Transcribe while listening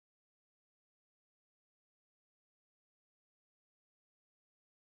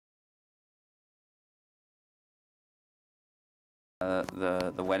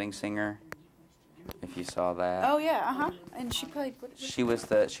The wedding singer, if you saw that. Oh yeah, And she played. She was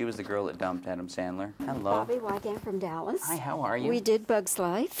the girl that dumped Adam Sandler. Hello. Bobbie Wygant from Dallas. Hi, how are you? We did Bug's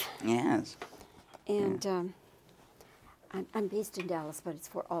Life. Yes. And I'm based in Dallas, but it's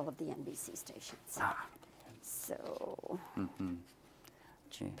for all of the NBC stations. Ah. So. Mm-hmm.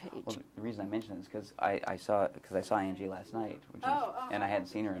 Well, the reason I mention it is because I saw Angie last night, and I hadn't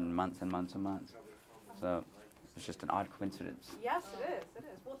seen her in months and months and months. So it's just an odd coincidence. Yes, it is. It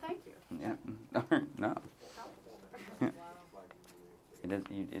is. Well, thank you. Yeah. No.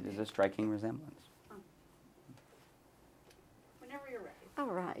 It is a striking resemblance. Whenever you're ready.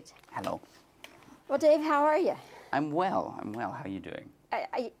 All right. Hello. Well, Dave, how are you? I'm well. How are you doing?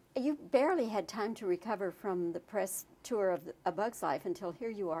 You barely had time to recover from the press tour of A Bug's Life until here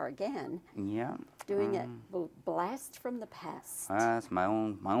you are again. Yeah. Doing a blast from the past. That's my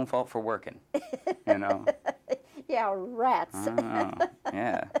own fault for working. You know. Yeah, rats.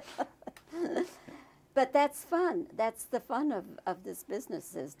 Yeah. But that's fun. That's the fun of this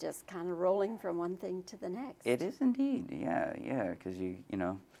business, is just kind of rolling from one thing to the next. It is indeed. Yeah, because you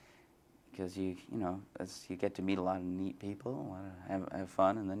as you get to meet a lot of neat people, have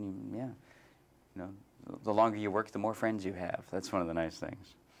fun, and then the longer you work, the more friends you have. That's one of the nice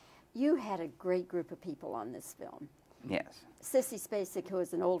things. You had a great group of people on this film. Yes. Sissy Spacek, who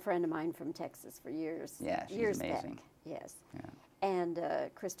is an old friend of mine from Texas for years. Yeah, she's years amazing. Back. Yes. Yeah. And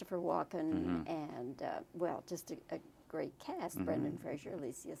Christopher Walken, and just a great cast. Brendan Fraser,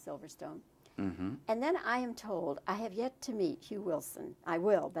 Alicia Silverstone. And then I am told I have yet to meet Hugh Wilson. I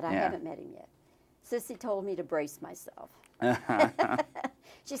will, but I haven't met him yet. Sissy told me to brace myself.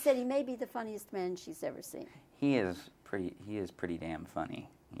 She said he may be the funniest man she's ever seen. He is pretty damn funny.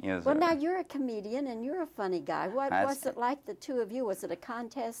 Well, now you're a comedian and you're a funny guy. What was it like, the two of you? Was it a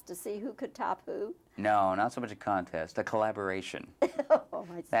contest to see who could top who? No, not so much a contest, a collaboration. Oh,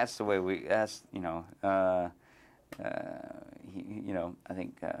 I see. That's the way we. That's I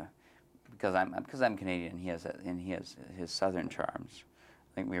think because I'm Canadian, he has his Southern charms.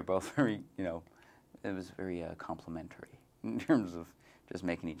 I think we were both very it was very complimentary in terms of just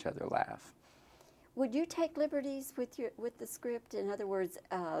making each other laugh. Would you take liberties with the script? In other words,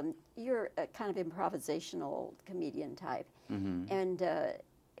 you're a kind of improvisational comedian type, and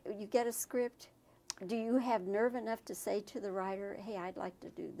you get a script. Do you have nerve enough to say to the writer, "Hey, I'd like to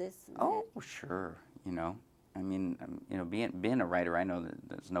do this"? Oh, sure. I mean, being a writer, I know that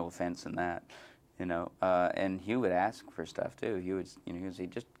there's no offense in that. And Hugh would ask for stuff too. He would say,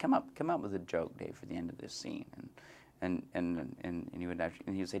 "Just come up with a joke, Dave, for the end of this scene." And he would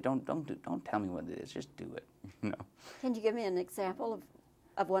say, "Don't tell me what it is. Just do it." Can you give me an example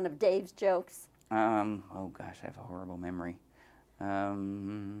of one of Dave's jokes? Oh gosh, I have a horrible memory. I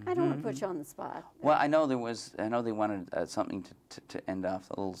don't want to put you on the spot. Well, I know they wanted something to end off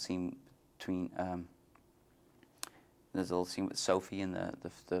the little scene between. There's a little scene with Sophie in the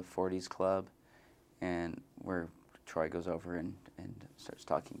 40s club, and where Troy goes over and starts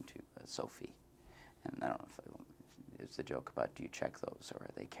talking to Sophie, and I don't know if it's a joke about, do you check those or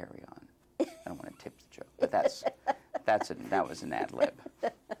they carry on? I don't want to tip the joke, but that was an ad lib.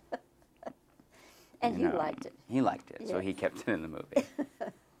 And he liked it. He liked it, so Yes. he kept it in the movie.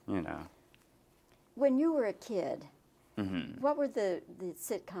 When you were a kid, what were the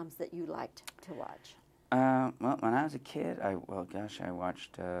sitcoms that you liked to watch? Well, when I was a kid, I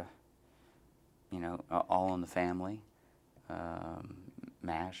watched, All in the Family,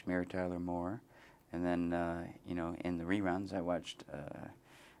 MASH, Mary Tyler Moore, and then, in the reruns, I watched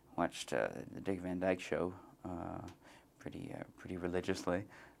the Dick Van Dyke Show pretty religiously,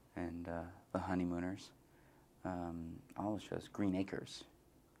 and The Honeymooners. All the shows. Green Acres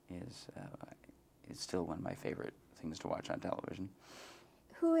is still one of my favorite things to watch on television.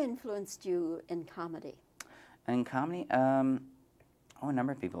 Who influenced you in comedy? In comedy, a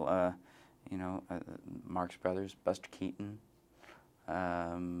number of people. Marx Brothers, Buster Keaton,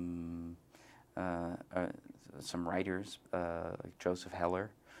 some writers like Joseph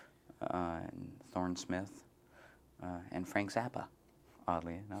Heller, and Thorne Smith, and Frank Zappa,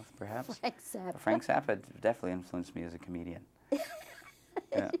 oddly enough, perhaps. Frank Zappa definitely influenced me as a comedian.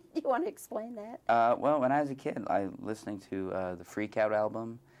 Yeah. Do you want to explain that? Well, when I was a kid, I was listening to the Freak Out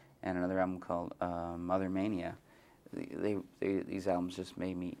album and another album called Mother Mania. These albums just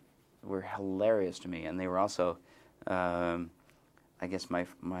were hilarious to me, and they were also, I guess, my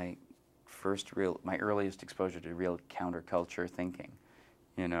earliest exposure to real counterculture thinking,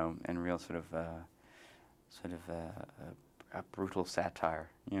 and real sort of a brutal satire,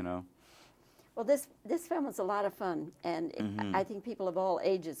 Well, Well, this film was a lot of fun, and I think people of all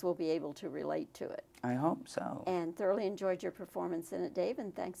ages will be able to relate to it. I hope so. And thoroughly enjoyed your performance in it, Dave,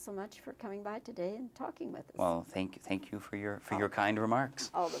 and thanks so much for coming by today and talking with us. Well, thank you for your kind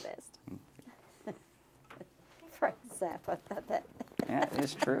remarks. All the best. Frank Zappa. That. Yeah,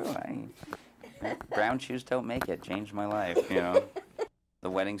 it's true. Brown shoes don't make it. Changed my life, you know.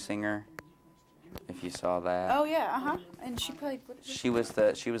 The Wedding Singer, if you saw that. Oh yeah, And she played. She was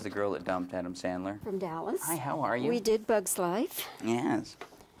the girl that dumped Adam Sandler. From Dallas. Hi, how are you? We did Bug's Life. Yes.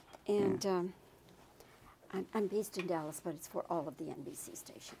 And I'm based in Dallas, but it's for all of the NBC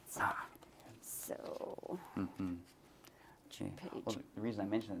stations. Ah. So. Well, the reason I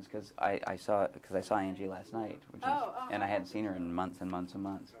mention this is because I saw Angie last night, and I hadn't seen her in months and months and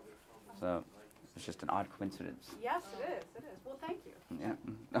months. So it's just an odd coincidence. Yes, it is. It is. Well, thank you. Yeah.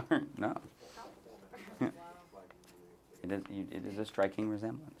 No. It is a striking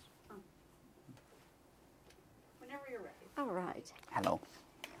resemblance. Whenever you're ready. All right. Hello.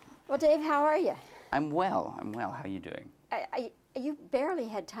 Well, Dave, how are you? I'm well. How are you doing? You barely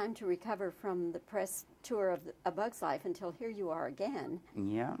had time to recover from the press tour of A Bug's Life until here you are again.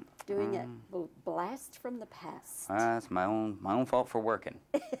 Yeah. Doing a blast from the past. It's my own fault for working.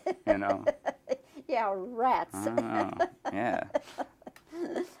 You know. Yeah, rats. Yeah.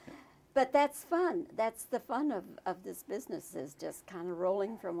 But that's fun. That's the fun of this business, is just kind of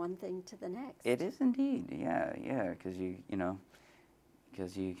rolling from one thing to the next. It is indeed. Yeah, because you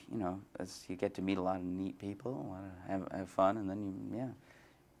as you get to meet a lot of neat people, a lot of have fun, and then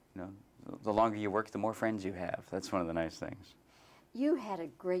the longer you work, the more friends you have. That's one of the nice things. You had a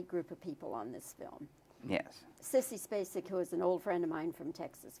great group of people on this film. Yes. Sissy Spacek, who is an old friend of mine from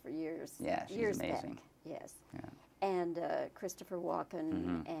Texas for years. Yeah, she's years amazing. Back. Yes. Yeah. And Christopher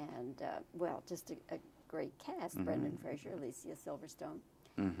Walken, and just a great cast. Brendan Fraser, Alicia Silverstone.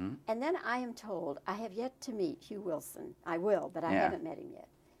 And then I am told I have yet to meet Hugh Wilson. I will, but I haven't met him yet.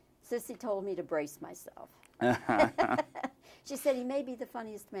 Sissy told me to brace myself. She said he may be the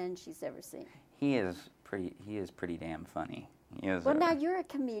funniest man she's ever seen. He is pretty damn funny. Well, now you're a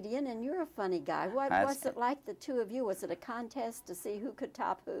comedian and you're a funny guy. What was it like, the two of you? Was it a contest to see who could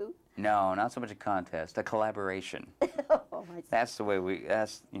top who? No, not so much a contest, a collaboration. That's the way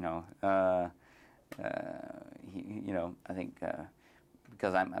that's, I think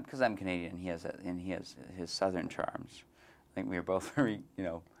because I'm Canadian, he has his southern charms. I think we were both very,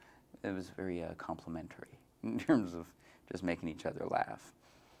 it was very complimentary in terms of just making each other laugh.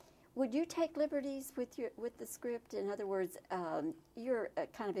 Would you take liberties with the script? In other words, you're a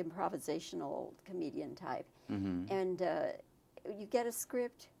kind of improvisational comedian type, and you get a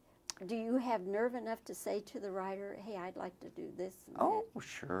script. Do you have nerve enough to say to the writer, "Hey, I'd like to do this"? Oh,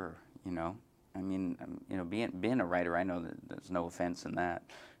 sure. I mean, being a writer, I know that there's no offense in that.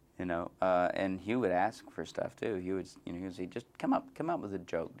 And Hugh would ask for stuff too. He would say, "Just come up with a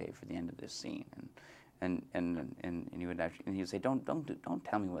joke, Dave, for the end of this scene." And he would actually, and he would say, don't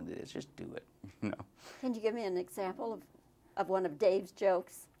tell me what it is, just do it. Can you give me an example of one of Dave's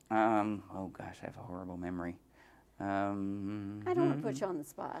jokes? Oh gosh, I have a horrible memory. I don't want to put you on the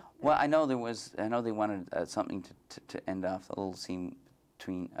spot. Well, I know they wanted something to end off the little scene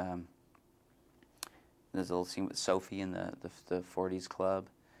between. There's a little scene with Sophie in the 40s club,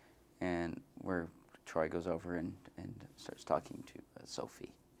 and where Troy goes over and starts talking to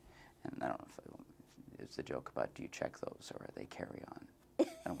Sophie, and I don't know if it's a joke about, do you check those or they carry on? I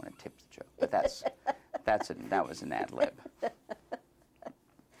don't want to tip the joke, but that was an ad lib.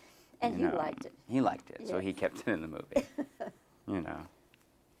 And he liked it. He liked it, so he kept it in the movie.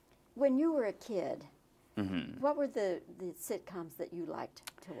 When you were a kid, what were the sitcoms that you liked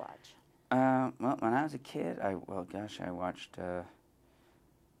to watch? Well, when I was a kid, I watched,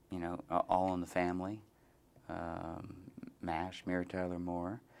 All in the Family, MASH, Mary Tyler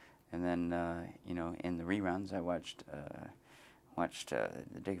Moore. And then, in the reruns, I watched the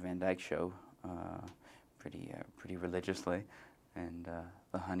Dick Van Dyke Show pretty religiously, and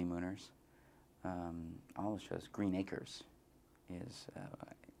The Honeymooners. All the shows. Green Acres is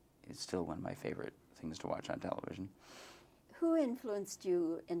still one of my favorite things to watch on television. Who influenced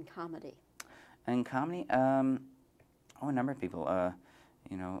you in comedy? In comedy, a number of people.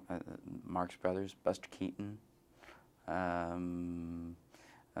 Marx Brothers, Buster Keaton.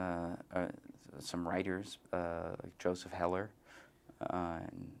 Some writers like Joseph Heller,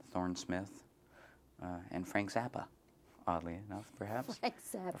 and Thorne Smith, and Frank Zappa, oddly enough, perhaps.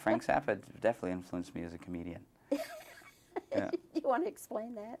 Frank Zappa definitely influenced me as a comedian. Do you want to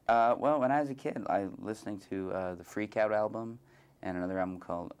explain that? Well, when I was a kid, I was listening to the Freak Out album and another album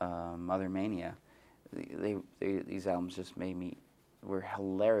called Mother Mania. These albums just made me were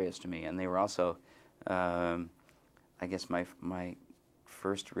hilarious to me, and they were also, I guess, my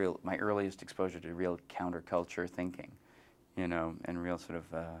earliest exposure to real counterculture thinking, you know, and real sort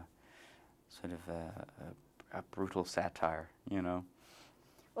of a brutal satire, you know.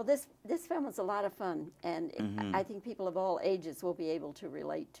 Well, this film was a lot of fun, and I think people of all ages will be able to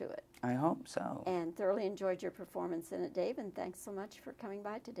relate to it. I hope so. And thoroughly enjoyed your performance in it, Dave, and thanks so much for coming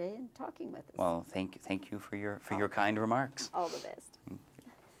by today and talking with us. Well, thank you for your kind remarks. All the best.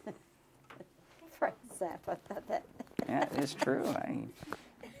 Frank Zappa thought that. Yeah, it's true.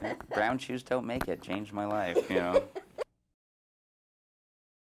 Brown shoes don't make it. Changed my life, you know.